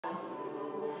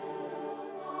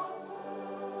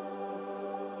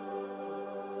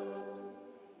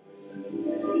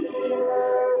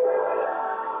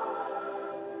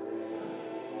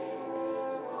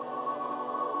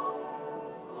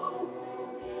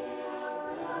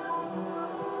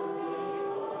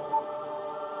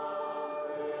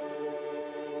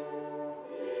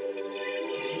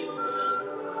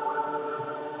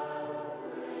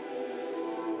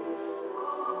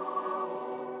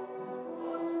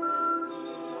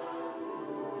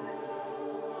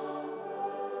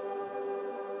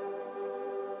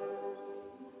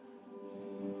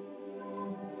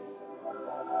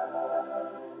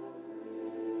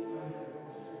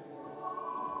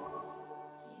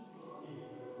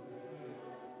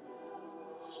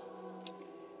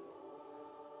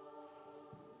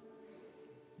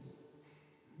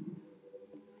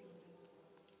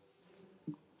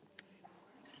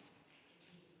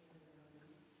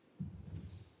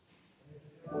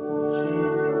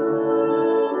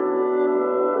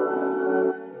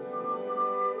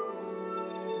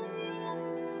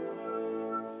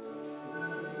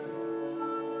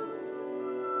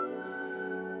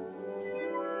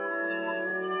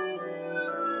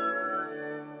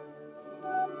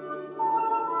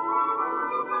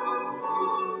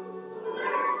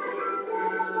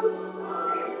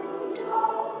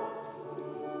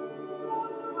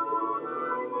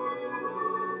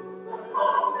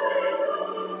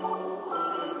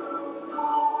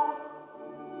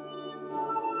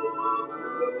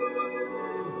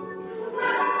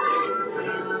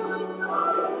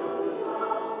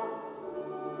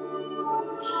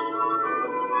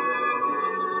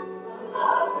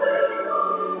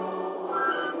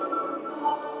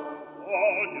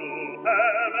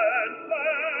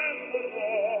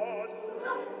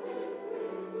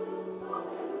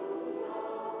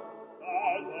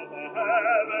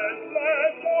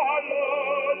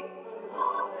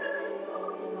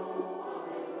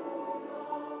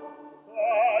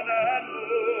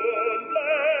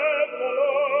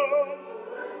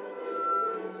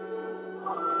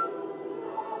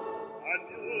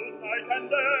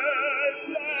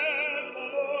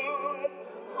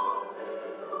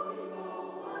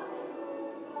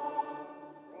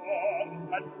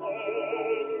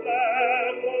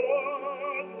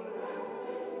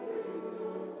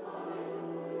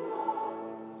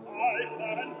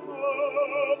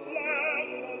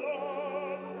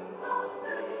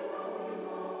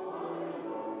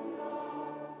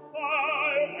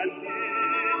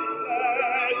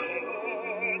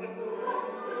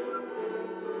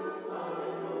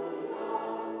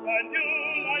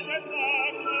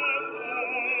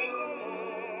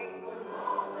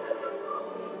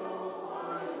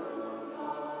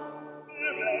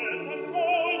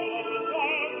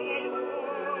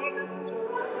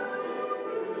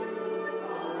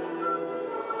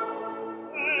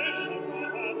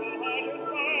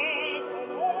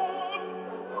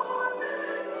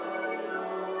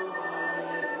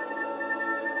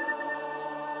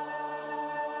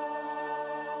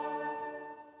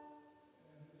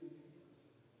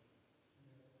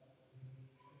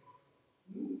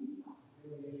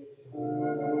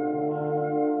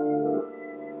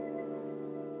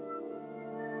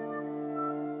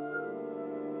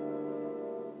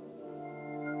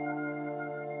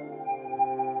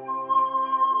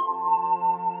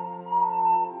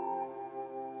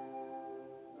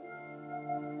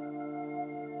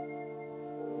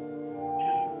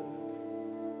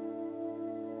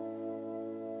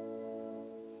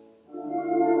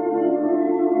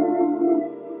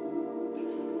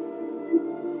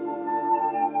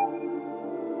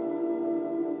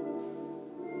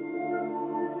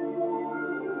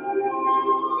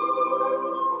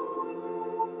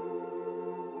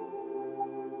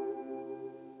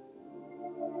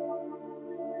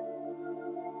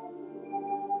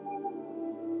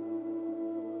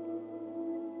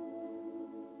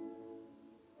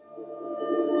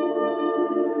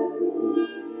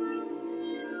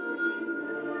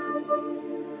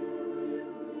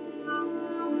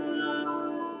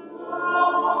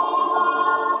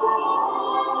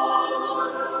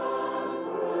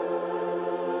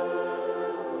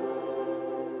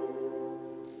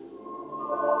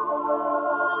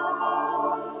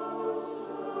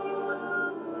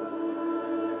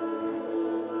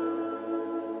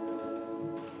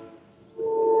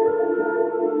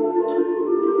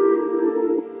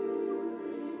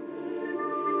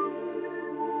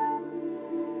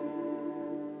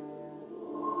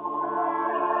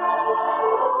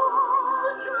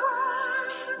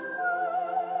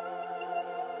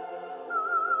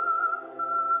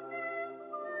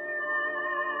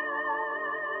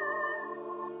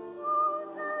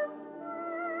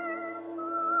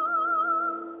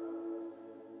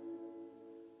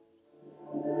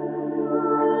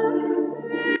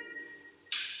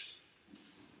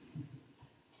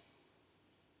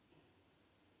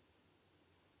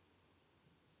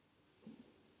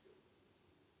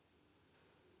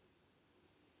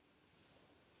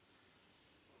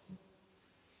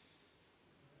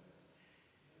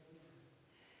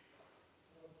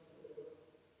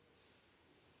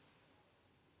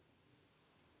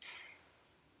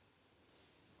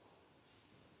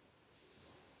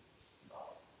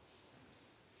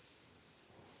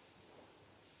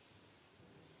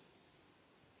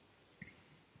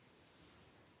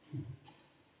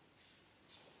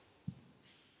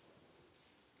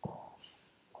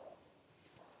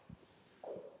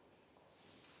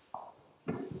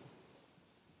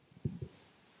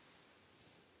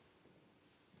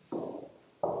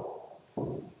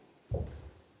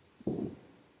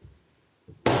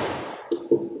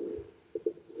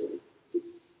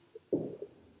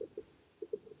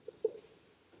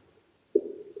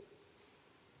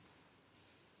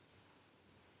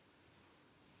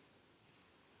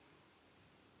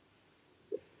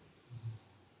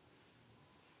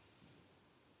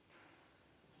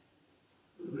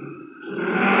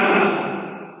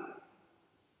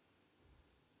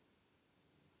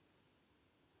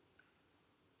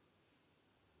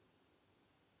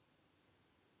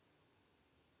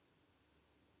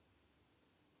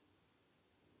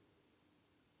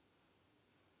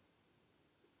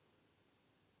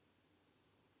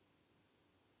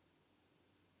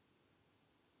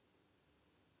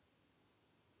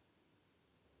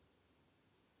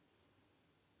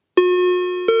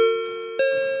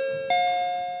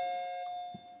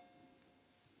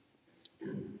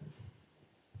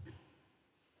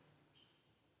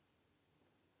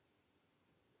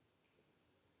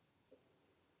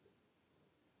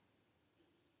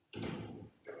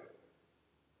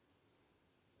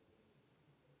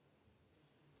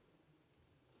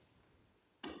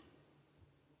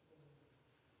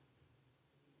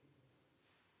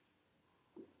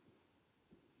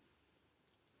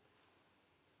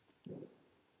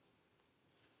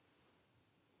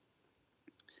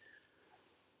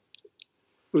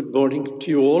Good morning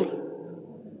to you all.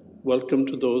 Welcome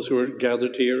to those who are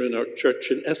gathered here in our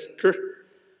church in Esker,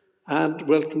 and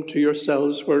welcome to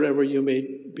yourselves wherever you may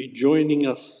be joining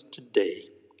us today.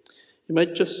 You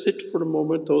might just sit for a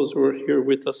moment, those who are here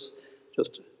with us,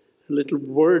 just a little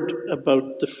word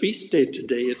about the feast day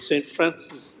today. It's St.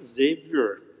 Francis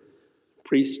Xavier,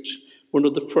 priest, one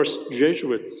of the first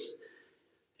Jesuits,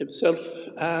 himself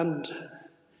and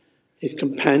his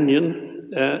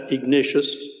companion,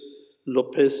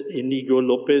 Inigo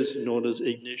Lopez, known as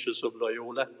Ignatius of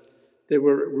Loyola. They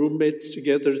were roommates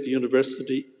together at the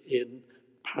university in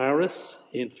Paris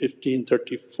in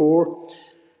 1534.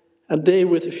 And they,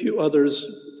 with a few others,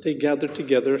 they gathered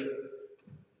together.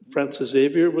 Francis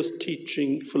Xavier was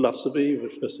teaching philosophy,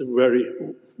 which was a very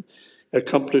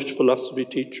accomplished philosophy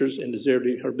teacher in his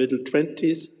early or middle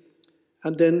 20s.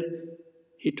 And then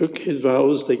he took his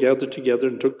vows. They gathered together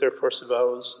and took their first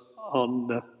vows on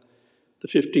the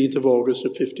 15th of August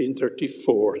of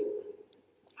 1534.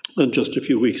 And just a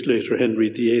few weeks later, Henry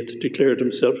VIII declared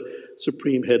himself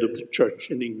supreme head of the church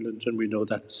in England, and we know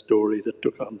that story that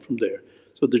took on from there.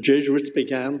 So the Jesuits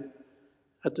began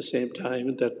at the same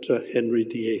time that Henry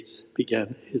VIII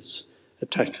began his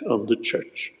attack on the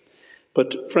church.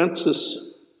 But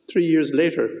Francis, 3 years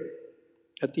later,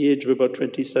 at the age of about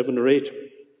 27 or 8,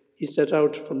 he set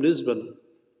out from Lisbon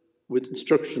with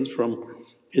instructions from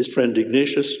his friend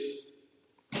Ignatius,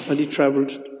 and he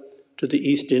traveled to the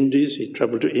East Indies, he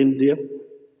traveled to India,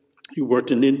 he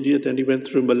worked in India, then he went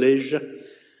through Malaysia,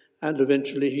 and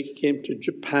eventually he came to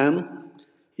Japan.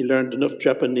 He learned enough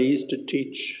Japanese to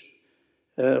teach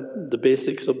the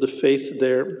basics of the faith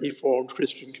there. He formed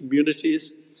Christian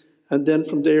communities, and then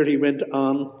from there he went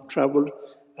on, traveled,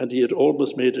 and he had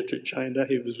almost made it to China.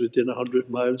 He was within 100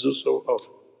 miles or so of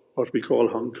what we call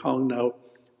Hong Kong now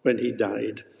when he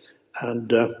died.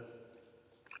 And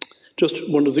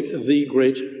just one of the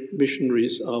great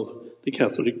missionaries of the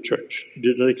Catholic Church. He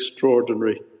did an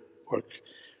extraordinary work,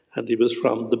 and he was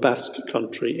from the Basque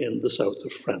country in the south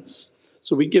of France.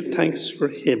 So we give thanks for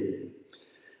him.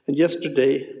 And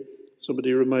yesterday,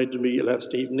 somebody reminded me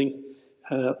last evening,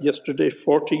 yesterday,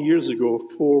 40 years ago,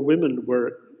 4 women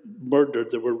were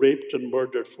murdered. They were raped and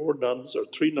murdered, 4 nuns, or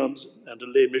 3 nuns and a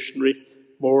lay missionary,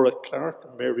 Maura Clark,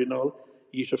 a Maryknoll,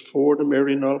 Ita Ford, a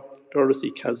Maryknoll,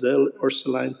 Dorothy Cazell,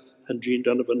 Ursuline, and Jean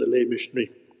Donovan, a lay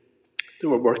missionary. They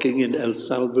were working in El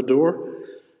Salvador,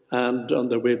 and on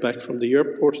their way back from the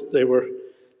airport, they were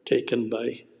taken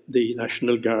by the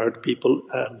National Guard people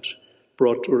and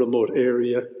brought to a remote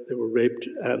area. They were raped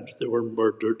and they were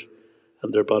murdered,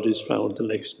 and their bodies found the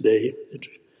next day.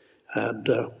 And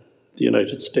the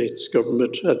United States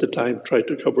government at the time tried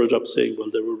to cover it up, saying, well,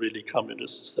 they were really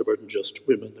communists. They weren't just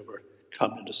women, they were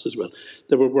communists as well.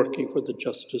 They were working for the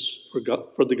justice,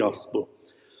 for the gospel.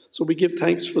 So we give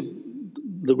thanks for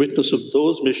the witness of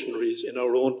those missionaries in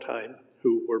our own time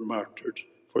who were martyred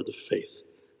for the faith.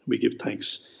 We give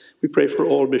thanks. We pray for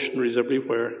all missionaries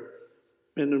everywhere,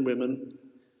 men and women,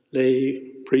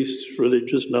 lay, priests,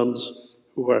 religious, nuns,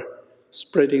 who are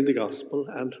spreading the gospel,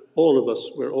 and all of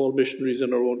us, we're all missionaries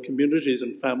in our own communities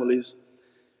and families,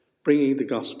 bringing the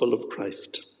gospel of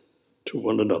Christ to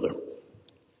one another.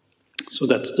 So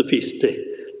that's the feast day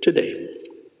today.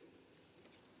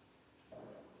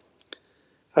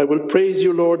 I will praise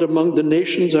you, Lord, among the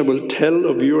nations. I will tell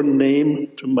of your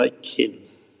name to my kin.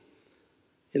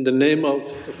 In the name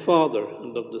of the Father,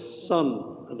 and of the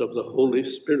Son, and of the Holy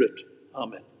Spirit.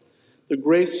 Amen. The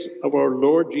grace of our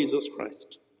Lord Jesus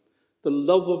Christ, the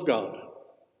love of God,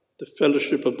 the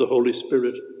fellowship of the Holy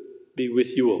Spirit be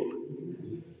with you all.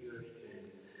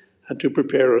 And to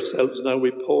prepare ourselves now,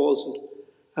 we pause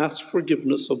and ask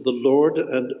forgiveness of the Lord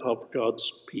and of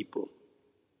God's people.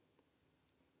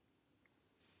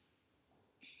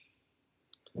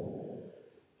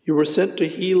 You were sent to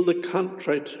heal the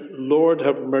contrite. Lord,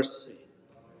 have mercy.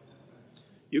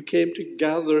 You came to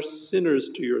gather sinners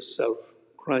to yourself.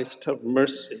 Christ, have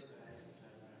mercy.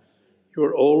 You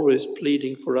are always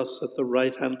pleading for us at the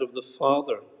right hand of the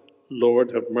Father.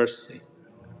 Lord, have mercy.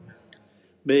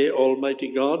 May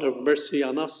Almighty God have mercy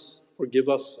on us, forgive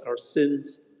us our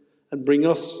sins, and bring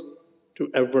us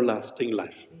to everlasting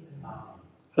life.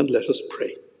 And let us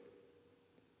pray.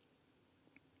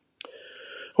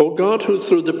 O God, who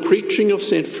through the preaching of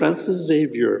St. Francis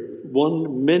Xavier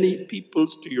won many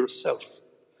peoples to yourself,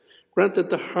 grant that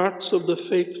the hearts of the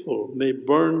faithful may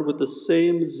burn with the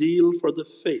same zeal for the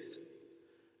faith,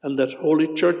 and that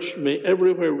Holy Church may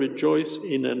everywhere rejoice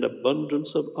in an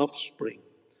abundance of offspring.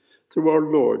 Through our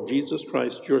Lord Jesus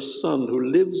Christ, your Son, who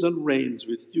lives and reigns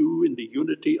with you in the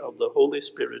unity of the Holy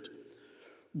Spirit,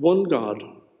 one God,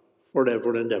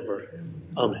 forever and ever.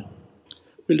 Amen.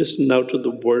 We listen now to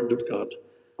the word of God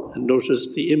and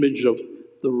notice the image of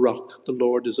the rock. The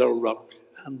Lord is our rock,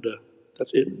 and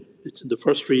it's in the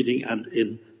first reading and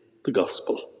in the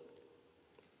Gospel.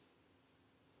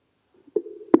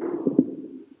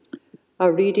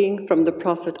 A reading from the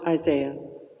prophet Isaiah.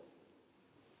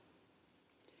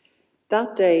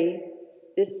 That day,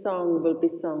 this song will be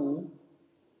sung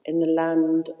in the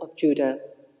land of Judah.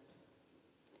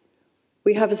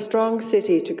 We have a strong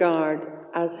city to guard,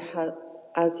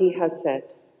 as he has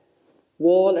said,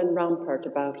 wall and rampart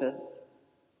about us.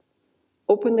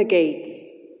 Open the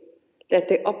gates, let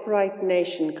the upright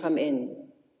nation come in.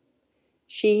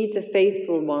 She, the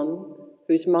faithful one,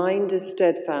 whose mind is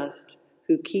steadfast,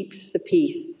 who keeps the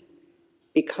peace,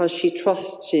 because she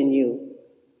trusts in you.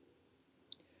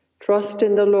 Trust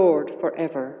in the Lord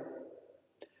forever,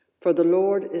 for the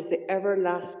Lord is the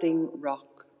everlasting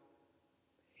rock.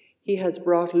 He has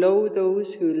brought low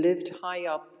those who lived high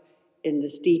up in the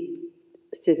steep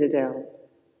citadel.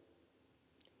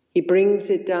 He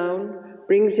brings it down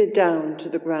to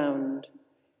the ground,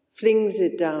 flings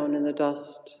it down in the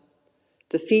dust.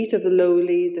 The feet of the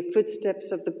lowly, the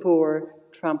footsteps of the poor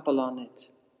trample on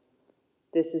it.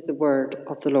 This is the word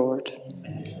of the Lord.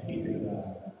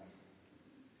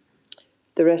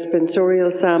 The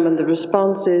responsorial psalm, and the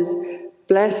response is,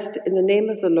 blessed in the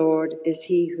name of the Lord is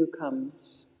he who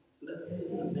comes. Blessed is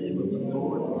the name of the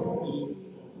Lord.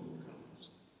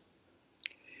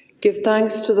 Give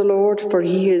thanks to the Lord, for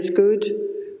he is good,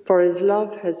 for his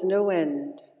love has no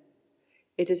end.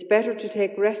 It is better to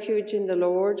take refuge in the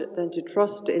Lord than to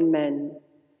trust in men.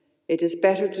 It is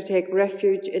better to take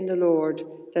refuge in the Lord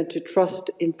than to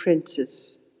trust in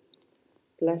princes.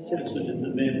 Blessed in the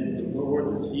name of the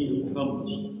Lord is he who comes.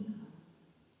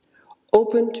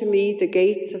 Open to me the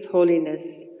gates of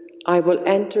holiness. I will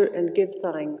enter and give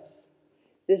thanks.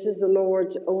 This is the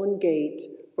Lord's own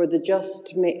gate, where the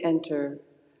just may enter.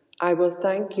 I will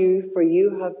thank you, for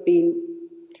you have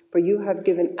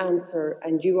given answer,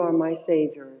 and you are my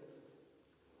Saviour.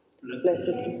 Blessed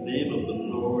is the name of the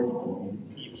Lord,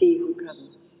 he who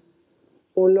comes.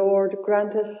 O Lord,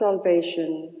 grant us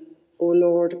salvation. O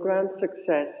Lord, grant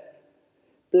success.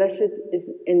 Blessed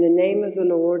is in the name of the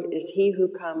Lord is he who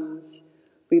comes.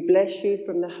 We bless you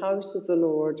from the house of the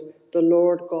Lord. The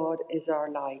Lord God is our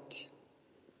light.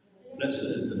 Blessed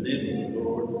is the name of the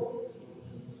Lord.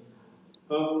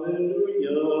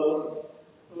 Hallelujah.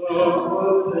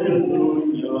 Hallelujah.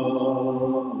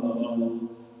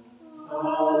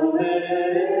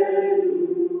 Hallelujah.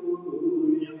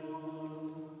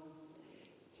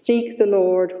 Seek the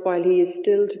Lord while he is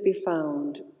still to be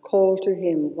found. Call to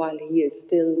him while he is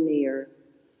still near.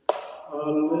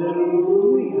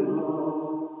 Hallelujah.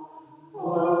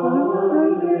 Hallelujah.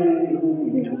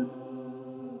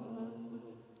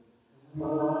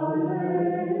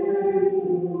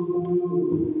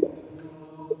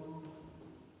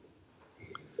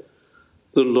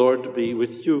 The Lord be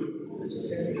with you.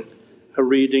 A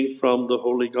reading from the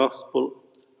Holy Gospel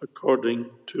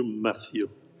according to Matthew.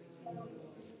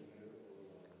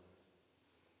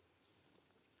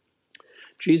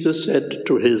 Jesus said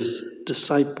to his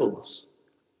disciples,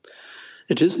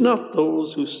 "It is not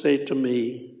those who say to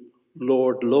me,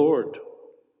 'Lord, Lord,'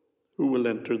 who will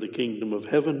enter the kingdom of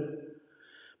heaven,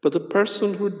 but the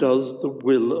person who does the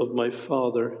will of my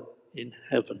Father in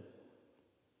heaven.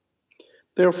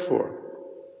 Therefore,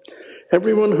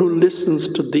 everyone who listens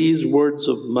to these words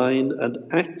of mine and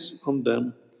acts on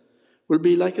them will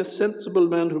be like a sensible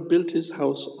man who built his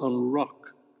house on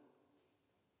rock.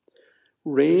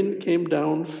 Rain came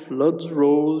down, floods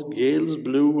rose, gales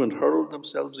blew and hurled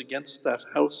themselves against that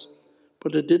house,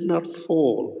 but it did not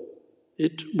fall.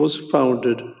 It was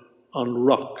founded on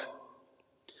rock.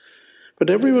 But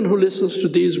everyone who listens to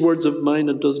these words of mine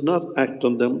and does not act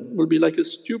on them will be like a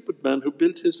stupid man who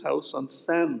built his house on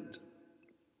sand.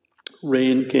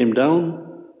 Rain came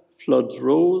down, floods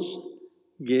rose,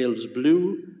 gales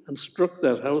blew and struck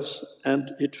that house,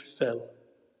 and it fell.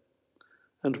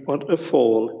 And what a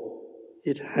fall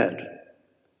it had."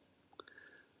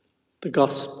 The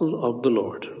Gospel of the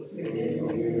Lord.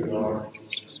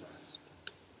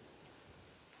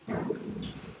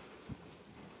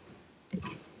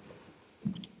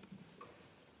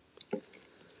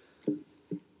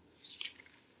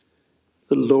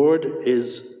 The Lord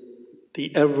is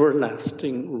the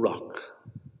everlasting rock.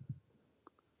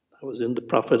 That was in the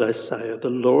prophet Isaiah. The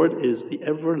Lord is the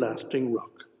everlasting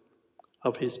rock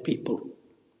of his people.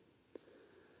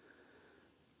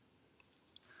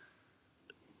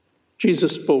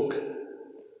 Jesus spoke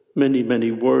many,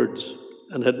 many words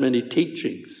and had many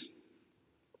teachings.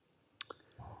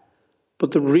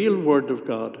 But the real word of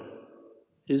God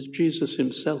is Jesus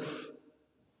himself.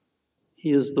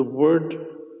 He is the Word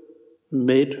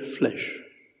made flesh.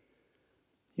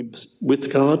 He was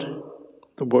with God,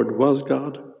 the Word was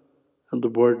God, and the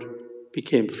Word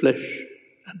became flesh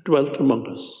and dwelt among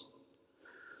us.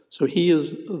 So he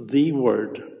is the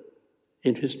Word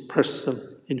in his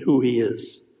person, in who he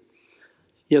is.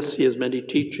 Yes, he has many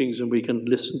teachings, and we can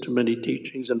listen to many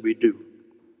teachings, and we do.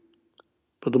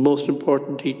 But the most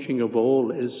important teaching of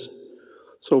all is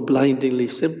so blindingly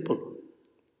simple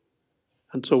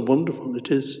and so wonderful. It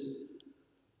is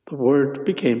the Word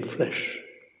became flesh.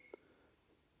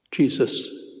 Jesus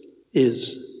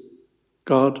is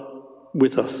God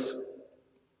with us.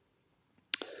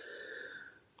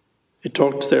 It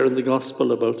talks there in the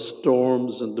Gospel about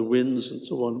storms and the winds and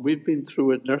so on. We've been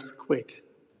through an earthquake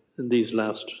in these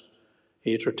last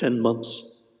 8 or 10 months.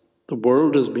 The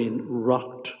world has been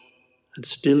rocked and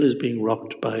still is being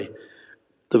rocked by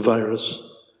the virus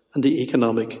and the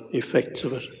economic effects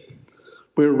of it.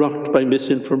 We're rocked by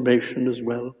misinformation as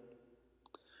well.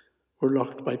 We're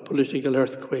rocked by political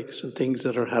earthquakes and things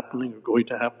that are happening, are going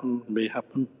to happen, may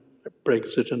happen,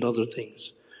 Brexit and other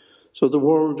things. So the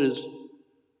world is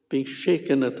being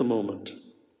shaken at the moment.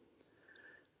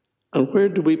 And where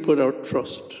do we put our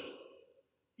trust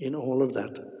in all of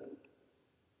that?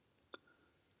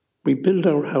 We build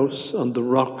our house on the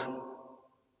rock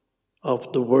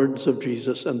of the words of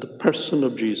Jesus and the person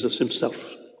of Jesus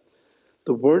himself.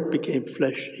 The Word became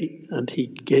flesh and he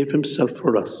gave himself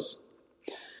for us.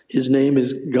 His name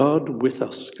is God with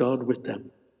us, God with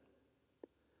them.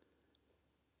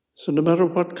 So no matter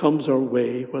what comes our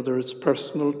way, whether it's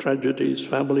personal tragedies,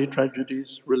 family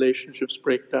tragedies, relationships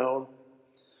break down,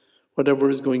 whatever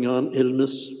is going on,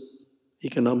 illness,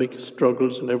 economic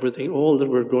struggles and everything, all that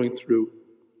we're going through,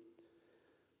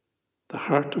 the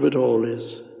heart of it all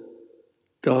is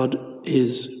God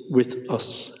is with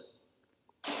us.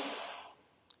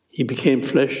 He became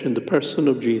flesh in the person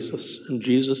of Jesus, and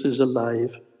Jesus is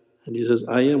alive, and he says,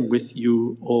 I am with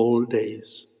you all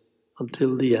days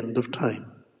until the end of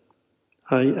time.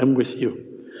 I am with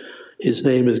you. His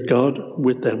name is God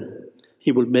with them.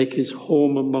 He will make his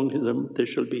home among them. They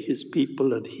shall be his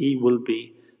people, and he will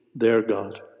be their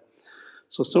God.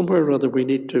 So somewhere or other we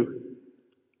need to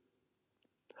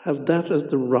have that as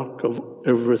the rock of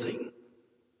everything.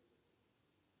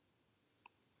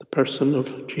 The person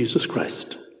of Jesus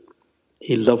Christ.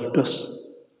 He loved us.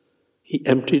 He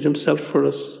emptied himself for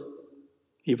us.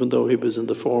 Even though he was in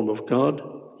the form of God,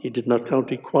 he did not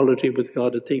count equality with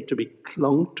God a thing to be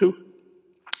clung to.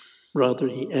 Rather,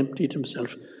 he emptied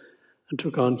himself and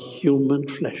took on human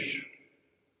flesh.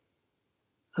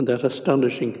 And that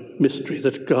astonishing mystery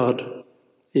that God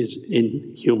is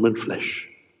in human flesh.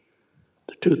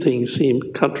 The two things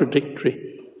seem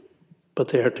contradictory, but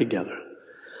they are together.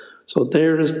 So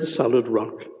there is the solid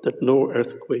rock that no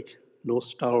earthquake, no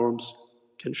storms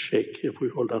can shake if we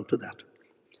hold on to that.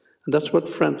 And that's what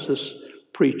Francis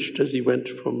preached as he went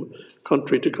from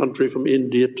country to country, from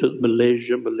India to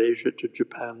Malaysia, Malaysia to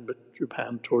Japan, but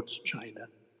Japan towards China.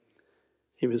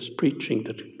 He was preaching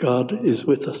that God is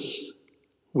with us.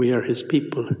 We are his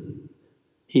people.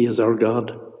 He is our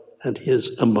God, and he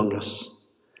is among us.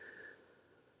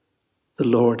 The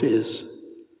Lord is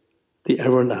the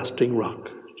everlasting rock.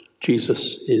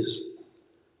 Jesus is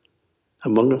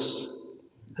among us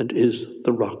and is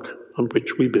the rock on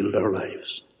which we build our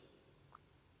lives.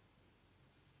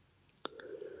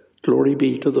 Glory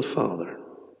be to the Father,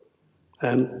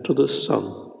 and to the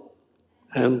Son,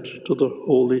 and to the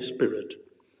Holy Spirit,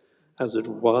 as it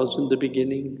was in the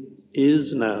beginning,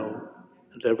 is now,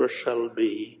 and ever shall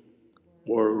be,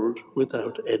 world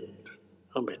without end.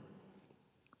 Amen.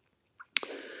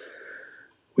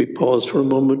 We pause for a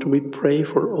moment and we pray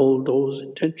for all those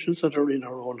intentions that are in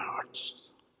our own hearts.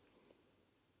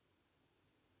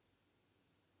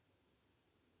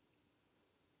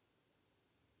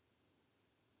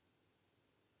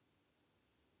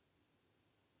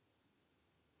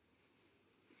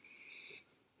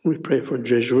 We pray for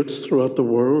Jesuits throughout the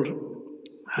world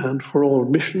and for all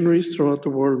missionaries throughout the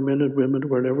world, men and women,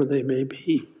 wherever they may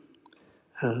be.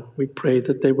 We pray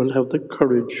that they will have the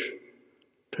courage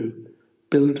to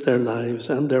build their lives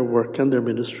and their work and their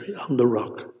ministry on the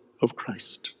rock of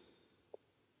Christ.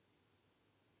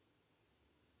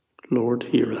 Lord,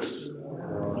 hear us.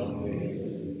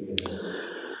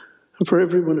 And for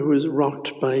everyone who is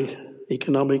rocked by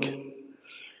economic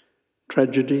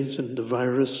tragedies and the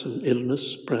virus and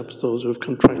illness, perhaps those who have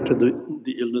contracted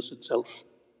the illness itself,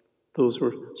 those who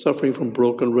are suffering from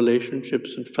broken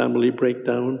relationships and family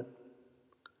breakdown,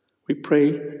 we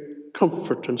pray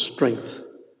comfort and strength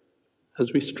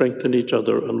as we strengthen each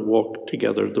other and walk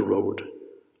together the road.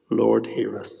 Lord,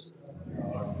 hear us.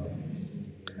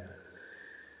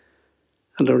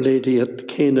 And Our Lady at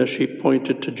Cana, she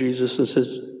pointed to Jesus and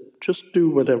says, just do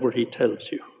whatever he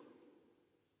tells you.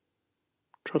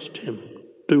 Trust him.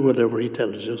 Do whatever he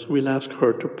tells you. So we'll ask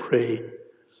her to pray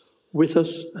with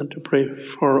us and to pray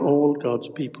for all God's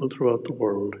people throughout the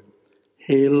world.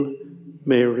 Hail,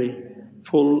 Mary,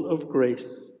 full of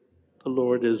grace, the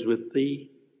Lord is with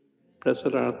thee.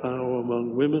 Blessed art thou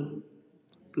among women.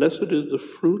 Blessed is the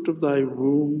fruit of thy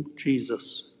womb,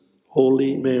 Jesus.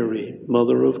 Holy Mary,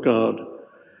 Mother of God,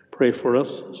 pray for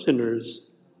us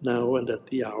sinners, now and at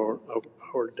the hour of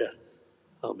our death.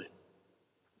 Amen.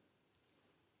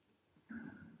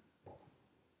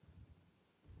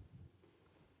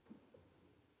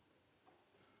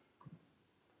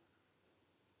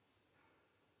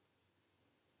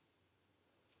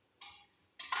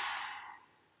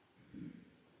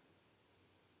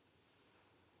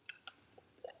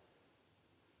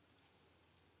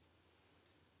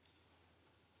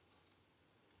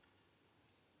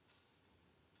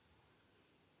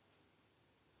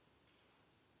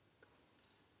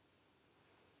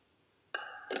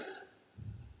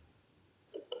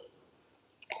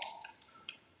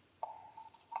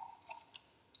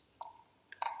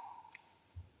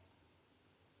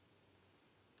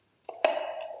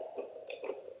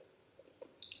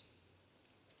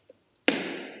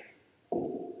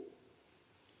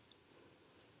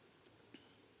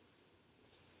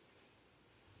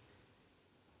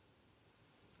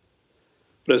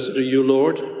 Blessed are you,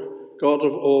 Lord, God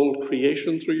of all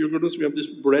creation. Through your goodness we have this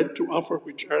bread to offer,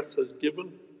 which earth has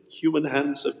given, human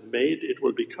hands have made. It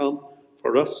will become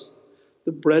for us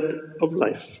the bread of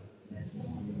life.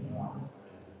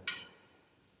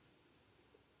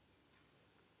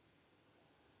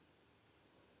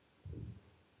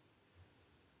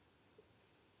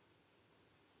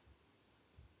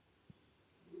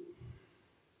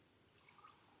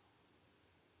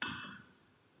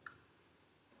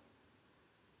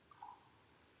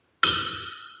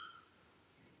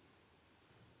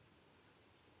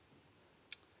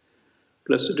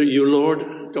 Blessed are you,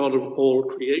 Lord, God of all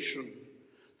creation.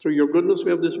 Through your goodness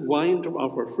we have this wine to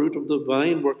offer, fruit of the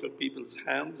vine, work of people's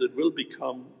hands. It will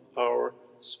become our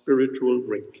spiritual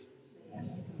drink.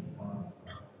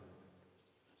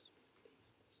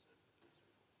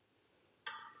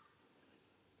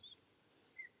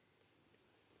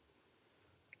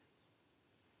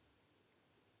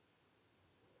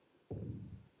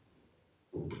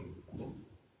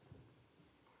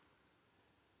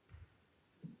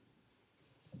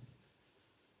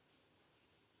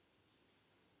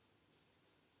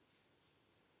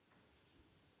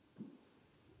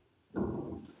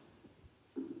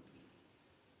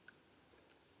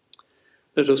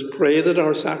 Let us pray that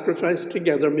our sacrifice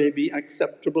together may be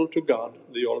acceptable to God,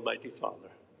 the Almighty Father.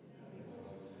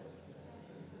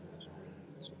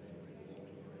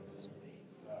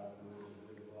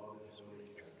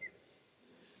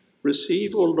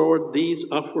 Receive, O Lord, these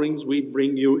offerings we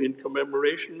bring you in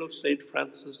commemoration of St.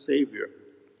 Francis Xavier,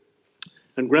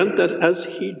 and grant that as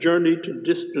he journeyed to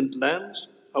distant lands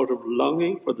out of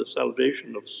longing for the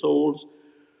salvation of souls,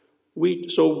 we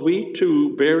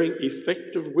too, bearing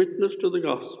effective witness to the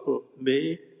gospel,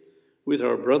 may, with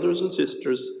our brothers and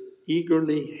sisters,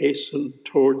 eagerly hasten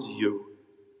towards you,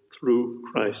 through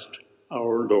Christ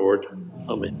our Lord.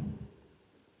 Amen.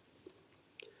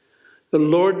 The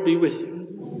Lord be with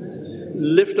you.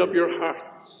 Lift up your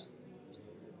hearts.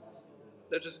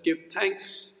 Let us give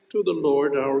thanks to the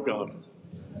Lord our God.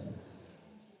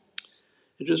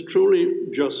 It is truly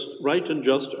just, right and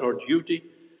just, our duty,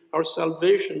 our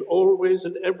salvation, always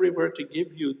and everywhere to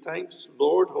give you thanks,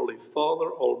 Lord, Holy Father,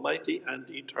 Almighty and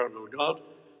Eternal God,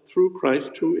 through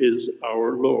Christ who is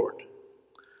our Lord.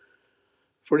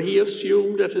 For he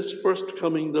assumed at his first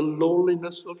coming the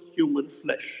lowliness of human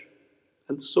flesh,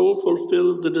 and so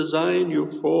fulfilled the design you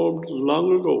formed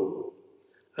long ago,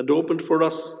 and opened for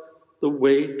us the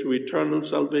way to eternal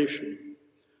salvation,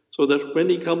 so that when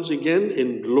he comes again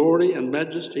in glory and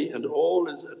majesty and all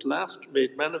is at last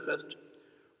made manifest,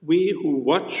 we who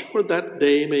watch for that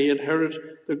day may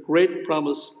inherit the great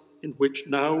promise in which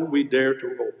now we dare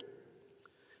to hope.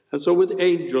 And so with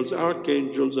angels,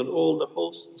 archangels, and all the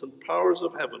hosts and powers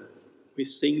of heaven, we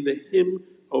sing the hymn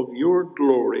of your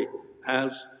glory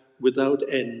as, without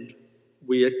end,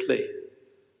 we acclaim.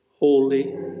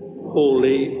 Holy,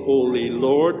 holy, holy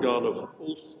Lord, God of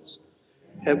hosts,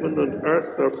 heaven and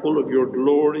earth are full of your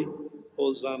glory.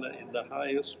 Hosanna in the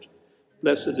highest.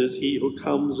 Blessed is he who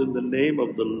comes in the name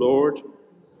of the Lord.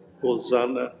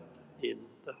 Hosanna in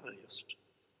the highest.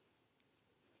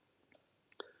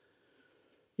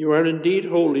 You are indeed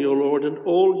holy, O Lord, and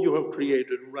all you have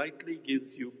created rightly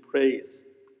gives you praise.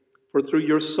 For through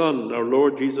your Son, our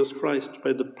Lord Jesus Christ,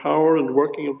 by the power and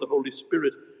working of the Holy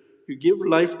Spirit, you give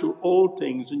life to all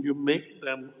things and you make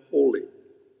them holy.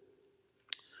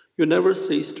 You never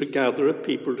cease to gather a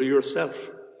people to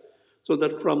yourself, so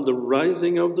that from the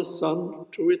rising of the sun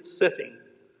to its setting,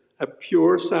 a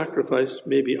pure sacrifice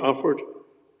may be offered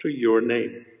to your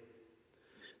name.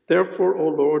 Therefore, O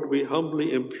Lord, we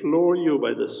humbly implore you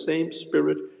by the same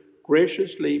Spirit,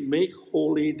 graciously make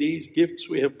holy these gifts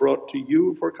we have brought to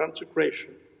you for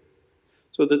consecration,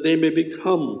 so that they may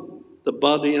become the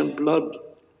body and blood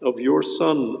of your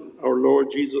Son, our Lord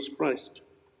Jesus Christ,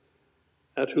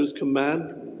 at whose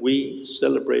command we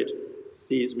celebrate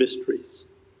these mysteries.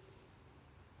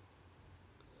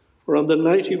 For on the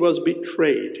night he was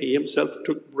betrayed, he himself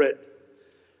took bread,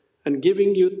 and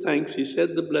giving you thanks, he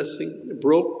said the blessing,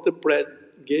 broke the bread,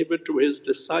 gave it to his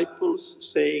disciples,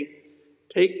 saying,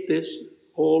 "Take this,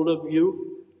 all of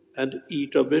you, and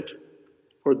eat of it,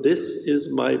 for this is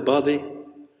my body,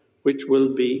 which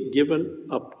will be given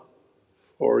up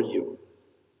for you."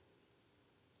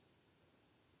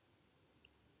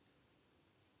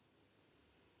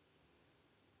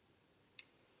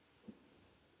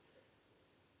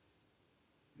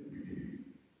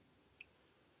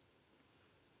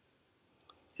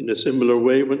 In a similar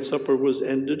way, when supper was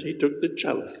ended, he took the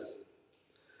chalice,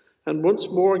 and once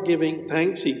more giving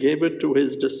thanks, he gave it to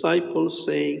his disciples,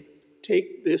 saying,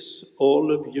 "Take this,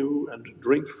 all of you, and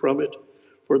drink from it,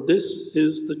 for this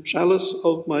is the chalice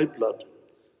of my blood,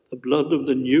 the blood of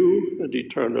the new and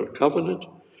eternal covenant,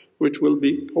 which will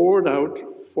be poured out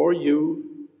for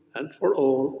you and for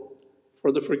all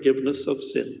for the forgiveness of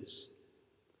sins.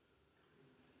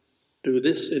 Do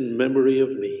this in memory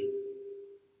of me."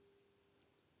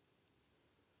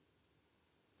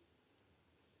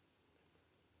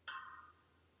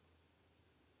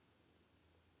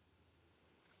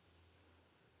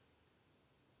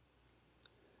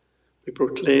 We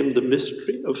proclaim the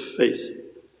mystery of faith.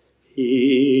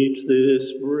 Eat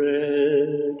this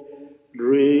bread,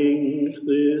 drink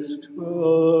this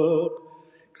cup,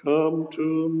 come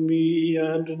to me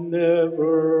and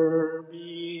never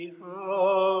be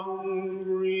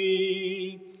hungry.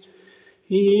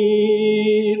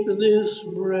 Eat this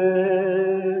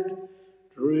bread,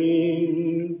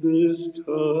 drink this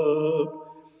cup,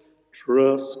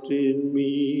 trust in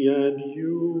me and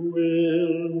you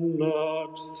will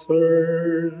not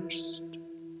thirst.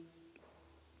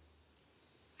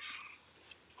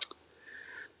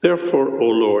 Therefore, O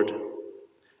Lord,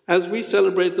 as we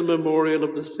celebrate the memorial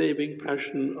of the saving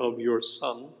passion of your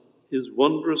Son, his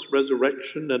wondrous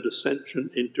resurrection and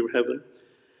ascension into heaven,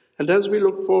 and as we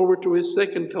look forward to his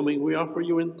second coming, we offer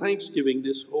you in thanksgiving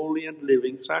this holy and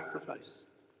living sacrifice.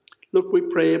 Look, we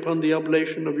pray upon the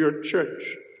oblation of your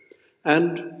church,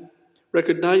 and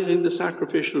recognizing the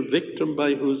sacrificial victim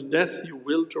by whose death you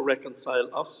will to reconcile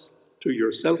us to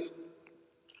yourself,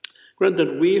 grant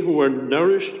that we who are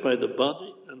nourished by the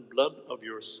body and blood of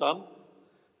your Son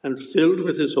and filled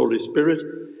with his Holy Spirit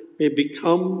may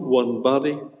become one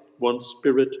body, one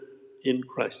spirit in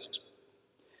Christ.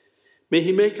 May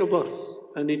he make of us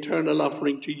an eternal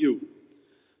offering to you,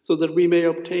 so that we may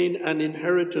obtain an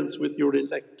inheritance with your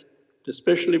elect,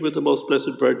 especially with the most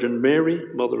blessed Virgin Mary,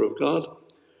 Mother of God,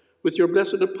 with your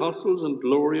blessed apostles and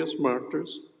glorious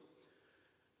martyrs,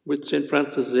 with St.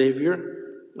 Francis Xavier,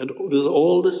 and with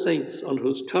all the saints on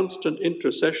whose constant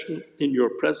intercession in your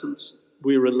presence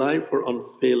we rely for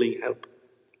unfailing help.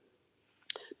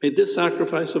 May this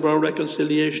sacrifice of our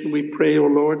reconciliation, we pray, O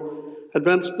Lord,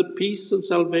 advance the peace and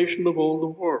salvation of all the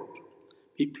world.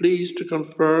 Be pleased to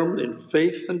confirm in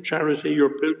faith and charity your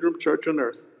pilgrim church on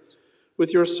earth,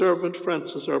 with your servant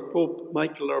Francis, our Pope,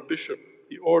 Michael, our Bishop,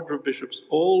 the order of bishops,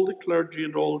 all the clergy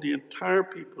and all the entire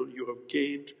people you have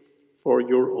gained for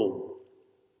your own.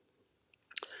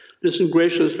 Listen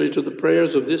graciously to the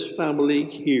prayers of this family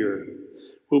here,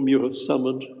 whom you have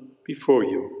summoned before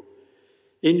you.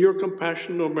 In your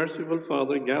compassion, O merciful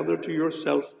Father, gather to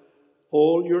yourself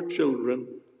all your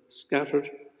children scattered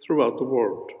throughout the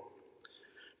world.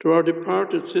 To our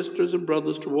departed sisters and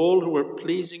brothers, to all who are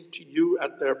pleasing to you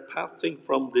at their passing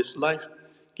from this life,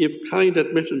 give kind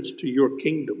admittance to your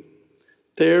kingdom.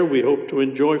 There we hope to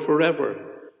enjoy forever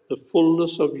the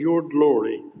fullness of your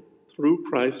glory through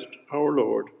Christ our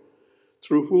Lord,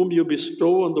 through whom you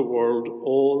bestow on the world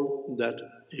all that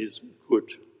is good.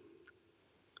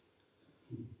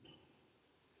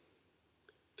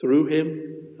 Through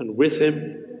him, and with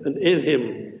him, and in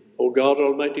him, O God,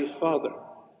 Almighty Father,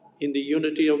 in the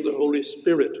unity of the Holy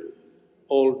Spirit,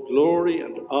 all glory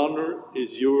and honor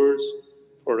is yours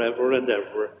forever and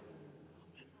ever.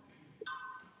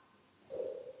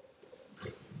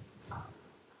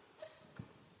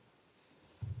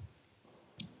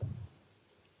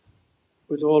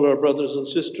 with all our brothers and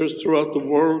sisters throughout the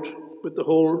world, with the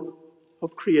whole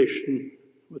of creation,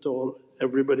 with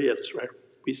everybody elsewhere.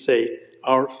 We say,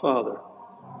 Our Father,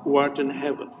 who art in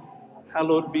heaven,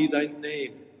 hallowed be thy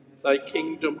name. Thy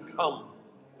kingdom come,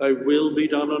 thy will be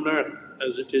done on earth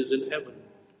as it is in heaven.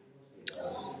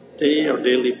 Day our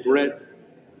daily bread,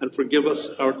 and forgive us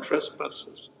our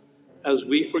trespasses, as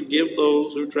we forgive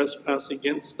those who trespass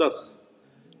against us.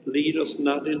 Lead us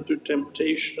not into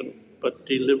temptation, but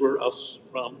deliver us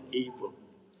from evil.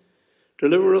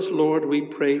 Deliver us, Lord, we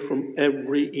pray, from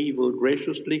every evil.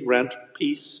 Graciously grant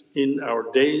peace in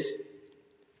our days,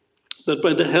 that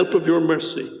by the help of your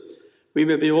mercy we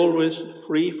may be always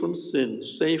free from sin,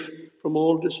 safe from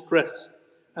all distress,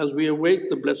 as we await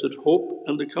the blessed hope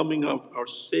and the coming of our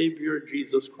Saviour,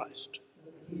 Jesus Christ.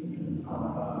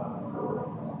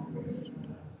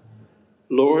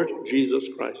 Lord Jesus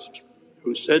Christ,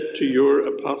 who said to your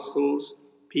apostles,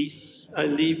 Peace I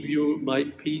leave you, my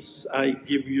peace I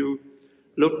give you,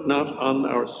 look not on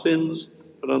our sins,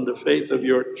 but on the faith of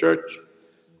your church.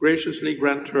 Graciously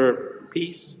grant her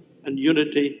peace and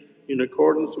unity in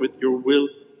accordance with your will,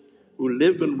 who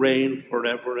live and reign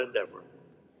forever and ever.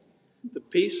 The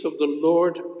peace of the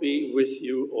Lord be with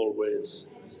you always.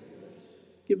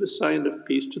 Give a sign of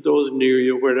peace to those near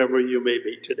you, wherever you may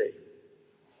be today.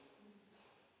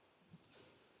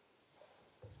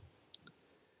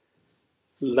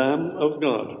 Lamb of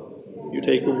God, you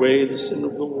take away the sin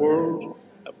of the world,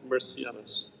 have mercy on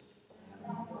us.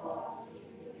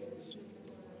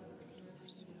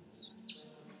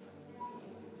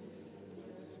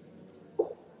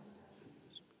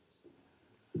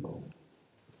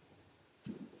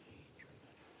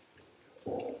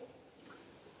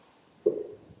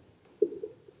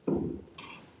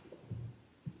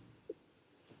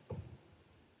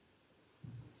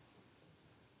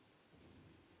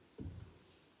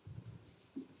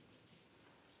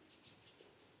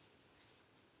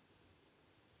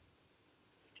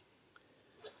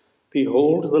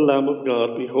 Behold the Lamb of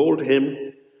God, behold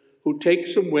him who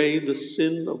takes away the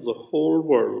sin of the whole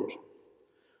world.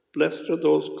 Blessed are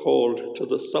those called to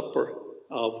the supper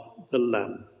of the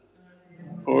Lamb.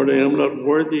 Lord, I am not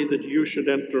worthy that you should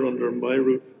enter under my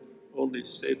roof. Only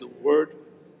say the word,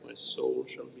 my soul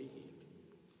shall be healed.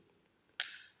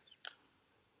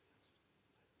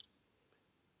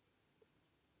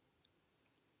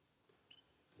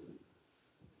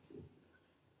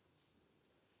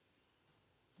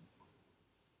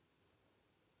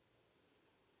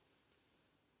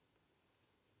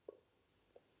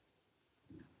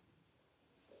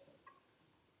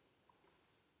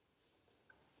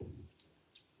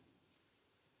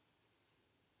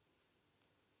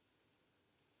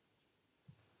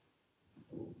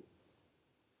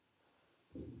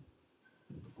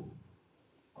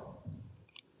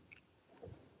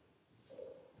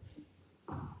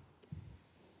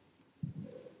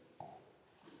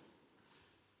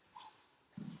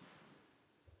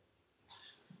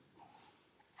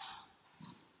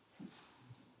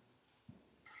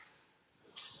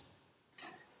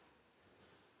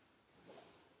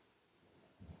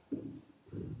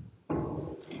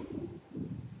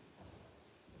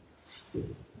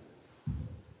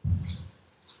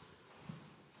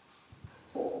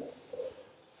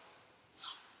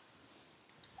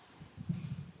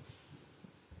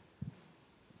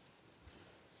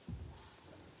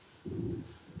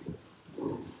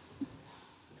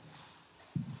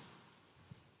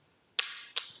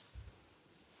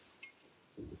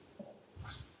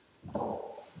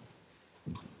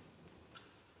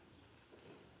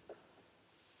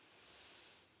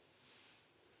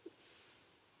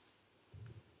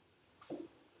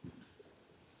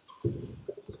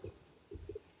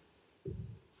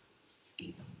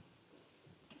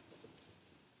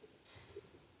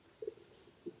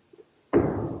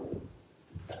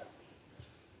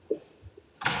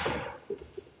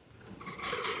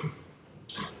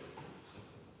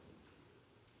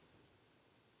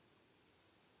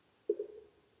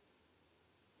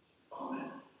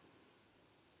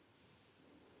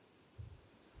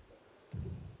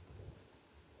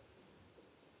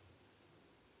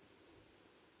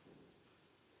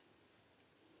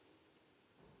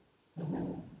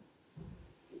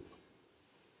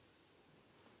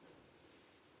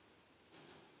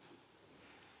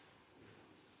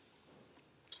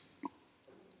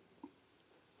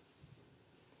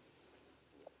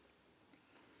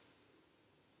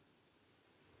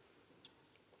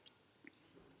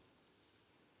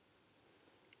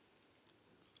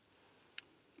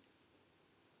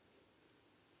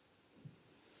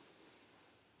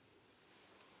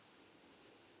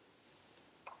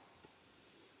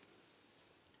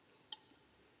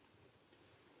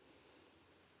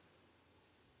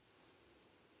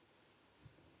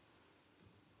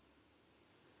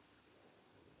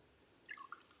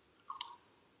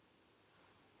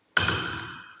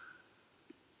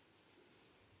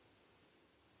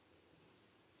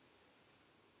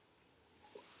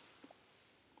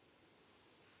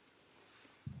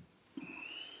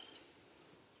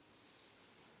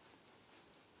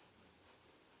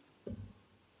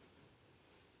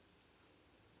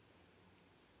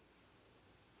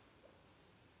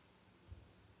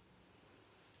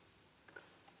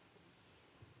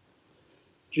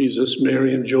 Jesus,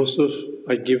 Mary, and Joseph,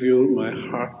 I give you my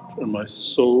heart and my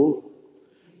soul.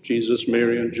 Jesus,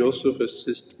 Mary, and Joseph,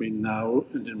 assist me now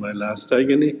and in my last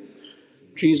agony.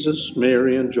 Jesus,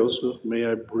 Mary, and Joseph, may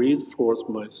I breathe forth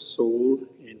my soul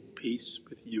in peace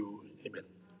with you. Amen.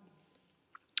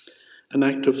 An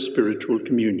act of spiritual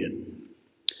communion.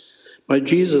 My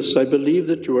Jesus, I believe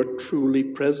that you are truly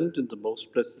present in the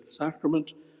most blessed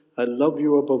sacrament. I love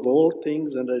you above all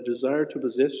things, and I desire to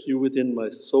possess you within my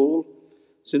soul.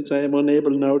 Since I am unable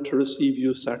now to receive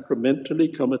you sacramentally,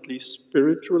 come at least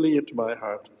spiritually into my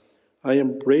heart. I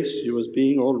embrace you as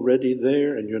being already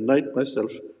there and unite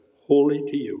myself wholly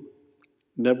to you.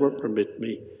 Never permit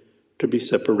me to be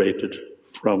separated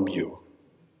from you.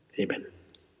 Amen.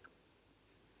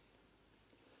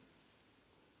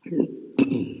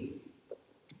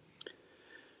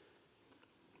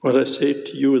 What I say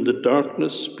to you in the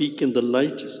darkness, speak in the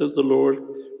light, says the Lord.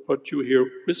 What you hear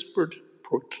whispered,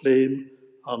 proclaim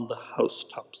on the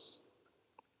housetops.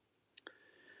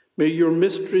 May your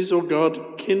mysteries, O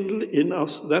God, kindle in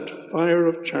us that fire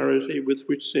of charity with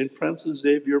which St. Francis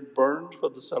Xavier burned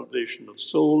for the salvation of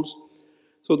souls,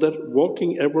 so that,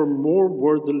 walking ever more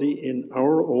worthily in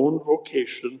our own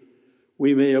vocation,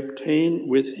 we may obtain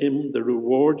with him the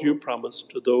reward you promise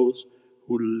to those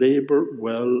who labor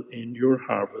well in your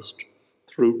harvest,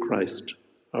 through Christ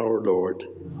our Lord.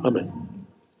 Amen.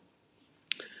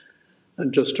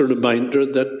 And just a reminder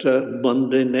that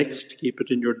Monday next, keep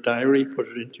it in your diary, put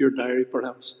it into your diary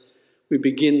perhaps, we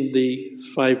begin the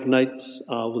 5 nights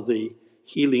of the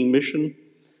Healing Mission.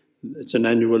 It's an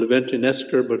annual event in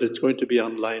Esker, but it's going to be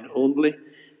online only.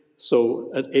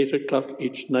 So at 8 o'clock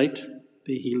each night,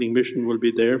 the Healing Mission will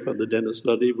be there. Father Dennis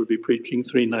Luddy will be preaching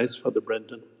 3 nights, Father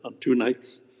Brendan on 2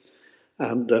 nights.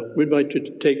 And we invite you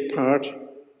to take part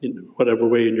in whatever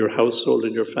way in your household,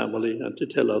 in your family, and to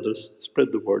tell others, spread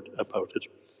the word about it.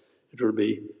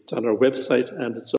 It's on our website, and it's